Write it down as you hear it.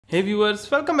Hey viewers,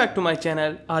 welcome back to my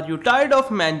channel. Are you tired of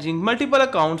managing multiple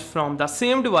accounts from the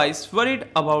same device, worried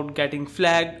about getting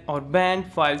flagged or banned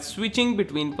while switching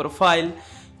between profile?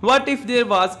 What if there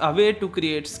was a way to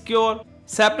create secure,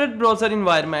 separate browser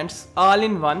environments all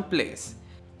in one place?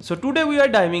 So today we are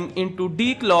diving into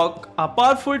DICloak, a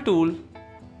powerful tool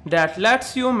that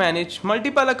lets you manage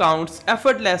multiple accounts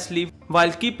effortlessly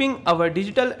while keeping our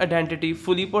digital identity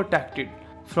fully protected.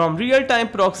 From real-time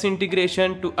proxy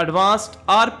integration to advanced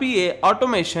RPA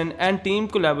automation and team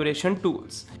collaboration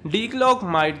tools, DICloak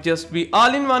might just be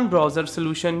all-in-one browser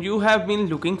solution you have been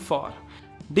looking for.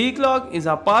 DICloak is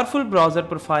a powerful browser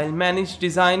profile managed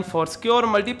designed for secure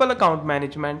multiple account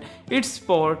management. It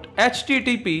supports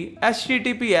HTTP,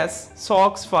 HTTPS,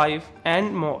 SOCKS 5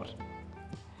 and more.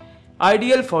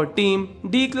 Ideal for team,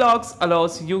 DICloak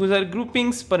allows user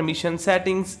groupings, permission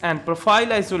settings and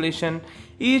profile isolation,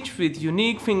 each with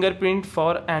unique fingerprint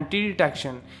for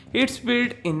anti-detection. Its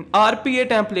built-in RPA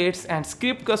templates and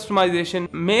script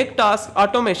customization make task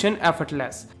automation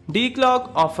effortless.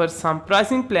 DICloak offers some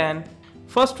pricing plan.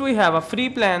 First we have a free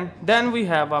plan, then we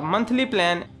have a monthly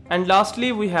plan, and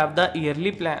lastly we have the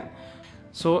yearly plan.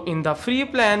 So in the free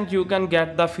plan you can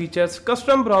get the features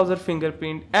custom browser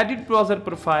fingerprint, edit browser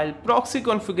profile, proxy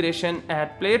configuration,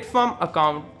 add platform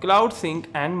account, cloud sync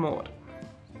and more.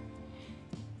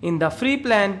 In the free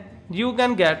plan you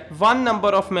can get 1 number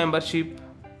of membership,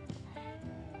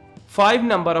 5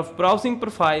 number of browsing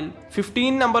profile,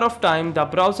 15 number of time the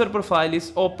browser profile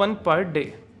is open per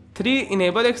day, 3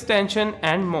 enable extension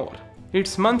and more.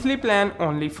 Its monthly plan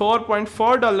only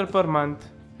 $4.4 per month.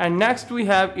 And next we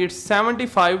have its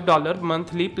 $75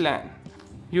 monthly plan.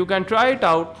 You can try it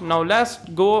out. Now let's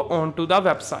go on to the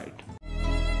website.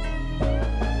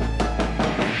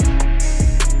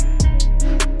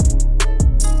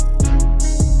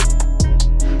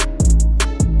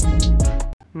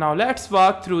 Now let's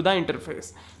walk through the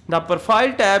interface. The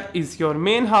profile tab is your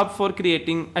main hub for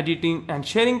creating, editing and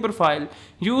sharing profile.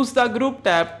 Use the group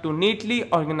tab to neatly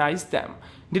organize them.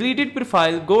 Deleted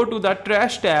profile, go to the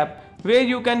trash tab where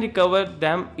you can recover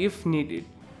them if needed.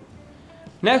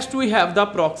 Next we have the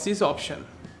proxies option.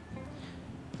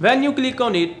 When you click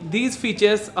on it, these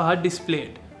features are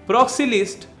displayed: proxy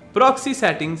list, proxy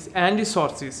settings and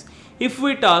resources. If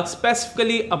we talk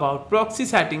specifically about proxy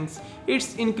settings,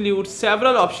 it includes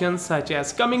several options such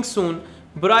as coming soon,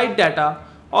 bright data,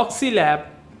 Oxylab,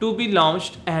 to be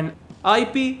launched and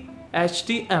IP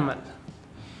HTML.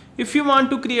 If you want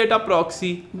to create a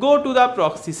proxy, go to the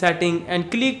proxy setting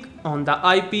and click on the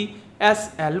IP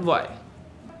SLY.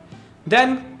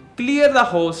 Then clear the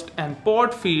host and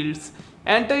port fields,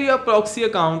 enter your proxy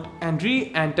account and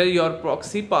re-enter your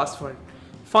proxy password.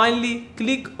 Finally,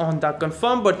 click on the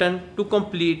confirm button to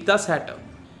complete the setup.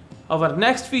 Our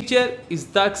next feature is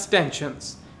the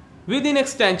extensions. Within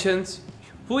extensions,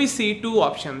 we see two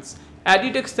options: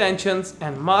 edit extensions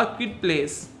and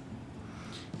marketplace.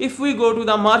 If we go to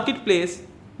the marketplace,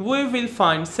 we will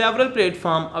find several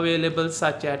platforms available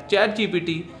such as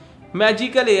ChatGPT,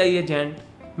 Magical AI Agent,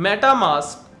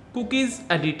 MetaMask, Cookies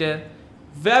Editor,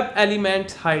 Web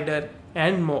Elements Hider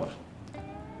and more.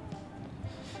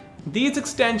 These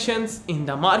extensions in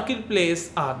the marketplace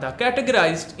are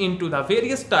categorized into the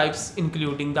various types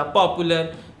including the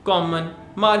popular, common,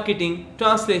 marketing,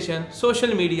 translation,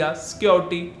 social media,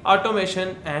 security,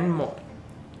 automation and more.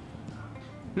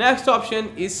 Next option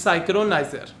is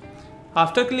Synchronizer.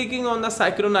 After clicking on the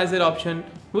Synchronizer option,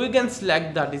 we can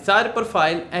select the desired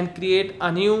profile and create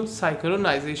a new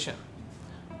synchronization.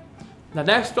 The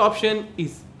next option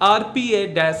is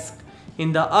RPA Desk.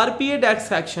 In the RPA Desk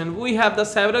section, we have the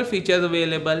several features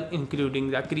available including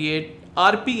the Create,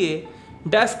 RPA,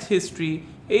 Desk History,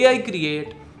 AI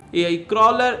Create, AI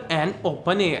Crawler and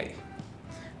OpenAI.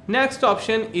 Next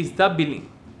option is the Billing.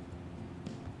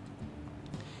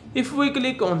 If we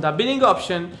click on the billing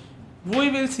option, we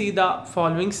will see the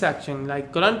following section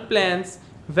like current plans,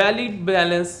 valid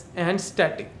balance and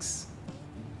statics.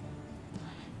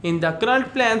 In the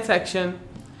current plan section,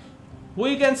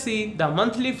 we can see the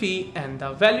monthly fee and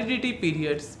the validity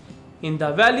periods. In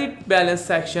the valid balance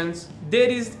sections, there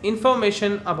is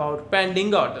information about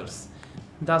pending orders.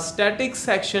 The statics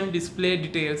section displays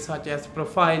details such as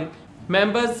profile,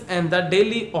 members and the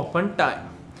daily open time.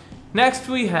 Next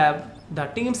we have the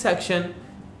team section.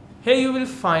 Here you will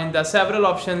find the several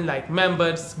options like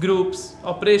members, groups,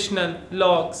 operational,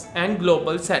 logs and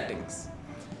global settings.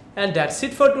 And that's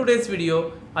it for today's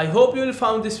video. I hope you will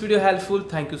find this video helpful.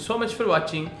 Thank you so much for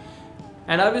watching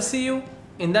and I will see you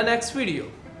in the next video.